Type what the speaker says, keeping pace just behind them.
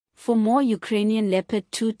4 more Ukrainian Leopard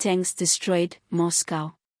 2 tanks destroyed,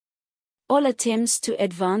 Moscow. All attempts to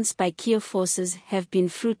advance by Kiev forces have been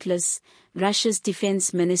fruitless, Russia's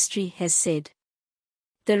defense ministry has said.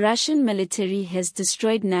 The Russian military has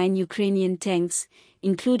destroyed 9 Ukrainian tanks,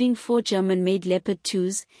 including 4 German-made Leopard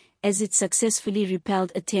 2s, as it successfully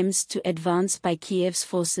repelled attempts to advance by Kiev's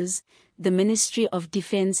forces, the Ministry of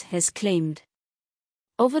Defense has claimed.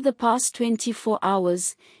 Over the past 24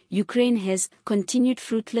 hours, Ukraine has continued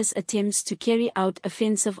fruitless attempts to carry out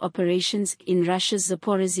offensive operations in Russia's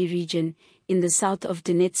Zaporozhye region, in the south of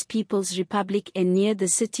Donetsk People's Republic and near the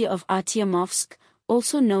city of Artyomovsk,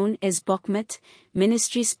 also known as Bakhmut,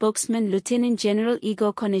 ministry spokesman Lieutenant General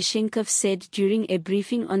Igor Konashenkov said during a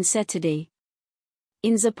briefing on Saturday.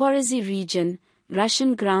 In Zaporozhye region,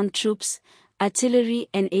 Russian ground troops, artillery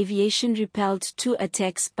and aviation repelled 2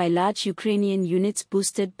 attacks by large Ukrainian units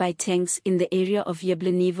boosted by tanks in the area of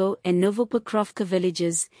Yablanivo and Novopokrovka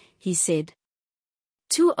villages, he said.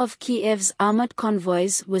 2 of Kiev's armored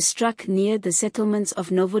convoys were struck near the settlements of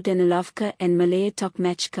Novodanilovka and Malaya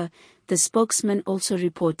Tokmachka, the spokesman also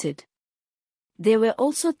reported. There were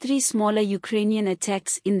also 3 smaller Ukrainian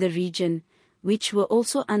attacks in the region, which were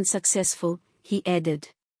also unsuccessful, he added.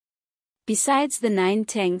 Besides the 9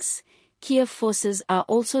 tanks, Kiev forces are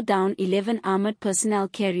also down 11 armored personnel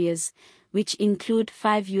carriers, which include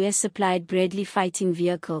 5 US-supplied Bradley fighting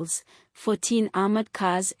vehicles, 14 armored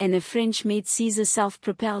cars and a French-made Caesar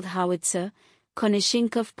self-propelled howitzer,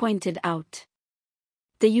 Konashenkov pointed out.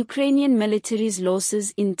 The Ukrainian military's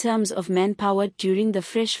losses in terms of manpower during the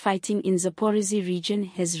fresh fighting in Zaporozhye region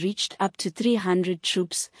has reached up to 300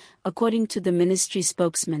 troops, according to the ministry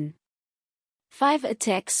spokesman. 5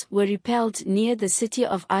 attacks were repelled near the city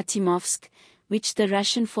of Artyomovsk, which the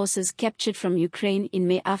Russian forces captured from Ukraine in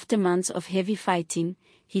May after months of heavy fighting,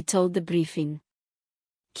 he told the briefing.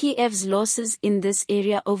 Kiev's losses in this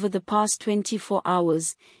area over the past 24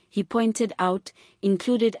 hours, he pointed out,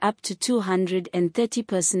 included up to 230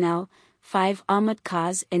 personnel, 5 armored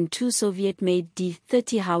cars and 2 Soviet-made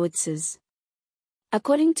D-30 howitzers.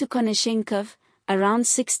 According to Konashenkov, around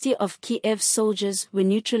 60 of Kiev's soldiers were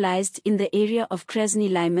neutralized in the area of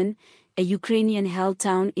Krasny Lyman, a Ukrainian-held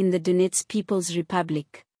town in the Donetsk People's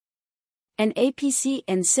Republic. An APC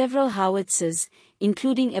and several howitzers,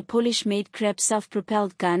 including a Polish-made Krab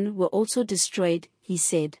self-propelled gun, were also destroyed, he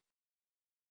said.